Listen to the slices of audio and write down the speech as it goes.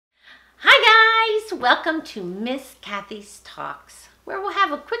welcome to Miss Kathy's Talks, where we'll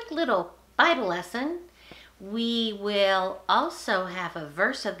have a quick little Bible lesson. We will also have a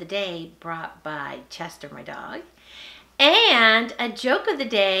verse of the day brought by Chester, my dog, and a joke of the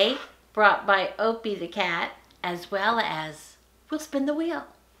day brought by Opie the cat, as well as we'll spin the wheel.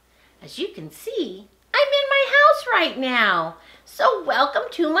 As you can see, I'm in my house right now, so welcome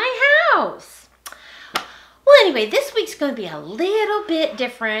to my house. Well, anyway, this week's going to be a little bit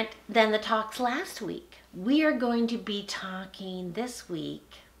different than the talks last week. We are going to be talking this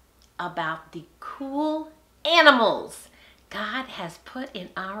week about the cool animals God has put in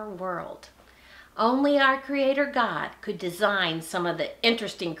our world. Only our Creator God could design some of the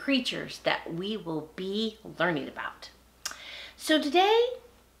interesting creatures that we will be learning about. So today,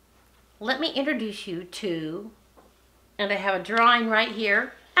 let me introduce you to, and I have a drawing right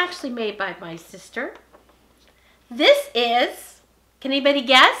here, actually made by my sister. This is, can anybody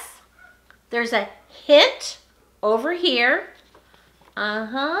guess? There's a hint over here.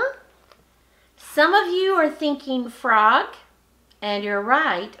 Some of you are thinking frog, and you're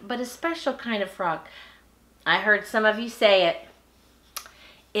right, but a special kind of frog. I heard some of you say it.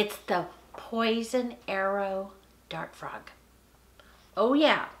 It's the poison arrow dart frog. Oh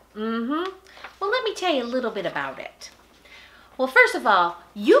yeah, Well, let me tell you a little bit about it. Well, first of all,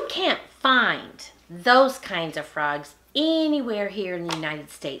 you can't find those kinds of frogs anywhere here in the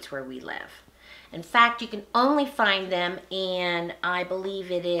United States where we live. In fact, you can only find them in, I believe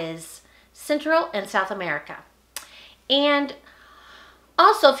it is, Central and South America. And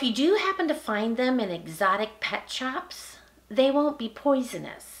also, if you do happen to find them in exotic pet shops, they won't be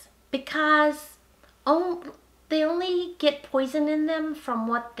poisonous because they only get poison in them from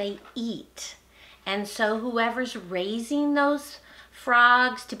what they eat. And so whoever's raising those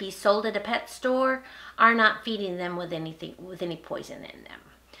frogs to be sold at a pet store are not feeding them with any poison in them.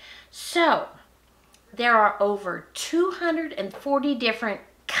 So there are over 240 different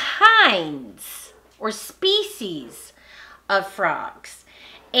kinds or species of frogs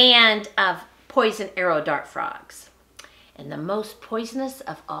and of poison arrow dart frogs. And the most poisonous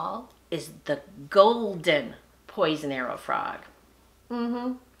of all is the golden poison arrow frog.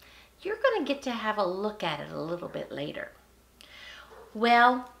 You're going to get to have a look at it a little bit later.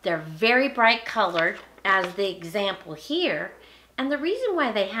 Well, they're very bright colored, as the example here. And the reason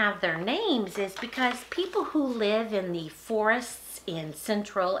why they have their names is because people who live in the forests in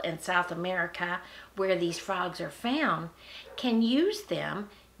Central and South America, where these frogs are found, can use them,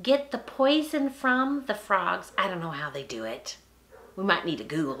 get the poison from the frogs. I don't know how they do it. We might need to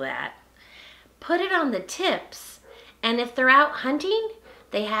Google that. Put it on the tips, and if they're out hunting,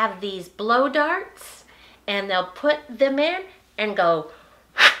 they have these blow darts, and they'll put them in and go,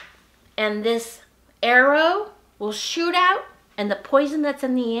 and this arrow will shoot out, and the poison that's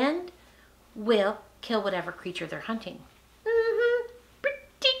in the end will kill whatever creature they're hunting.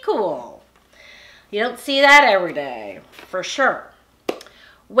 Pretty cool. You don't see that every day, for sure.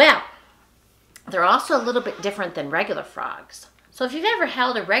 Well, they're also a little bit different than regular frogs. So if you've ever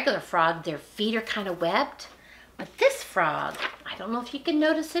held a regular frog, their feet are kind of webbed. But this frog, I don't know if you can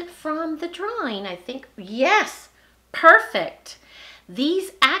notice it from the drawing. I think, yes, perfect.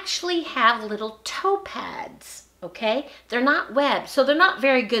 These actually have little toe pads, okay? They're not webbed, so they're not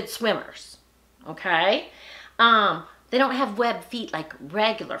very good swimmers, okay? They don't have webbed feet like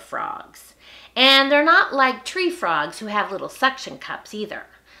regular frogs. And they're not like tree frogs who have little suction cups either.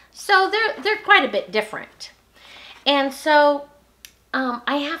 So they're quite a bit different. And so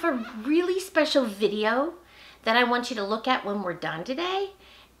I have a really special video that I want you to look at when we're done today.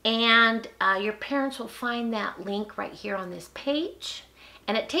 And your parents will find that link right here on this page.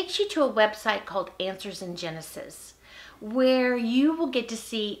 And it takes you to a website called Answers in Genesis, where you will get to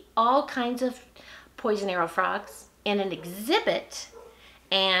see all kinds of poison arrow frogs in an exhibit,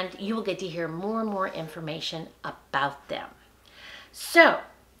 and you will get to hear more and more information about them. So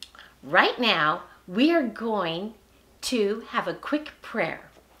right now, we are going to have a quick prayer.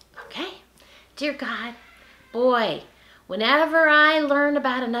 Okay? Dear God, boy, whenever I learn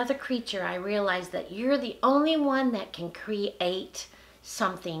about another creature, I realize that you're the only one that can create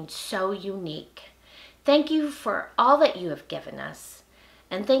something so unique. Thank you for all that you have given us.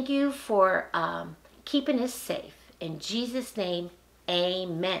 And thank you for keeping us safe. In Jesus' name,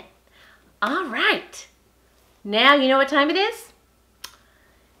 amen. All right. Now you know what time it is?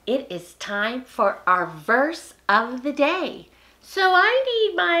 It is time for our verse of the day. So I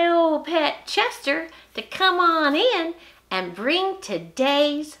need my old pet Chester to come on in and bring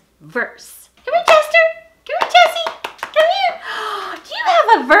today's verse. Come here, Chester. Come here, Jessie. Come here. Do you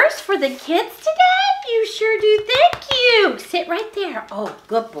have a verse for the kids today? You sure do. Thank you. Sit right there. Oh,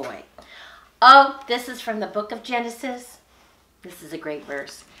 good boy. Oh, this is from the book of Genesis. This is a great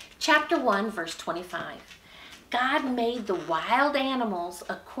verse. Chapter 1, verse 25. God made the wild animals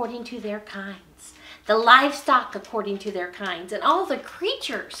according to their kinds, the livestock according to their kinds, and all the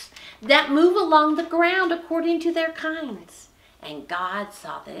creatures that move along the ground according to their kinds. And God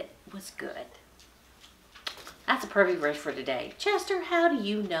saw that it was good. That's a perfect verse for today. Chester, how do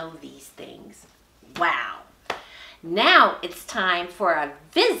you know these things? Wow. Now it's time for a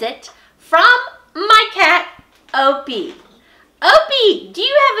visit from my cat, Opie. Opie, do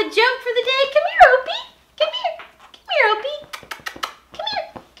you have a joke for the day? Come here, Opie. Come here. Come here, Opie. Come here.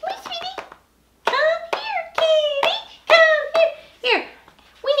 Come here, sweetie. Come here, kitty. Come here. Here.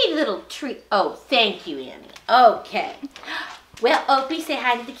 We need a little treat. Oh, thank you, Annie. Okay. Well, Opie, say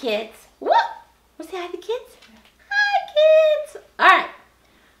hi to the kids. What? Want to say hi to the kids? Hi, kids. All right.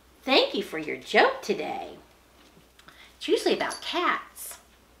 Thank you for your joke today. It's usually about cats.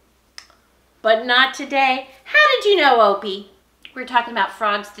 But not today. How did you know, Opie? We're talking about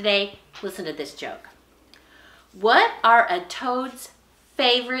frogs today. Listen to this joke. What are a toad's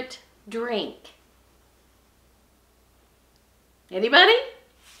favorite drink? Anybody?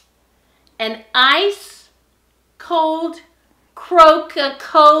 An ice cold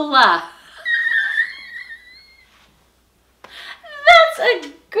Coca-Cola. That's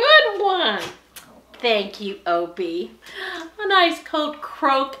a good one. Thank you, Opie. A nice cold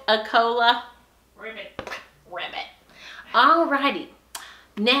Coca-Cola. Ribbit. Ribbit. Alrighty.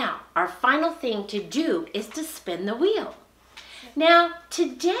 Now, our final thing to do is to spin the wheel. Now,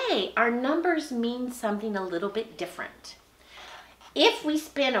 today, our numbers mean something a little bit different. If we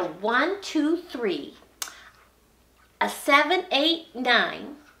spin a 1, 2, 3, a 7, 8,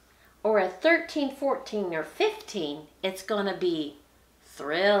 9, or a 13, 14, or 15, it's going to be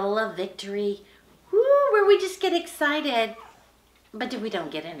thrill of victory. Woo, where we just get excited, but we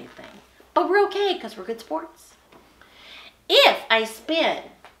don't get anything. But we're okay because we're good sports. If I spin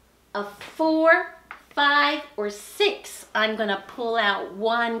a 4, 5, or 6, I'm going to pull out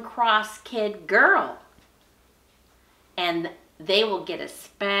one cross kid girl. And they will get a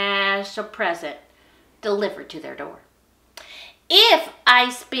special present delivered to their door. If I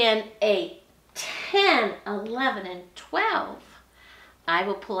spin a 10, 11, and 12, I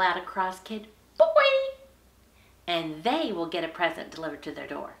will pull out a cross kid boy. And they will get a present delivered to their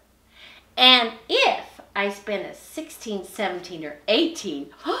door. And if I spin a 16, 17, or 18,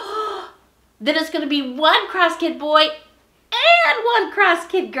 then it's going to be one cross kid boy and one cross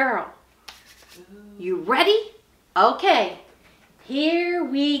kid girl. You ready? Okay, here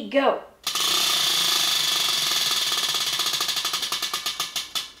we go.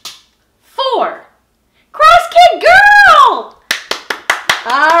 4, cross kid girl.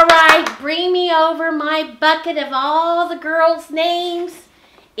 All right, bring me over my bucket of all the girls' names.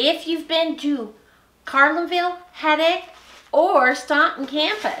 If you've been to Carlinville, Haddock, or Staunton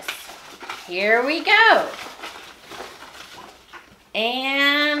campus. Here we go.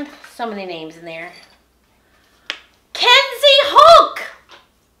 And so many names in there. Kenzie Hulk!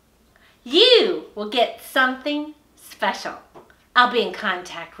 You will get something special. I'll be in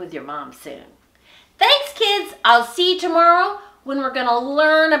contact with your mom soon. Thanks, kids. I'll see you tomorrow when we're going to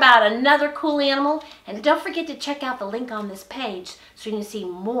learn about another cool animal. And don't forget to check out the link on this page so you can see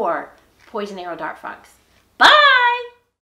more poison arrow dart frogs. Bye!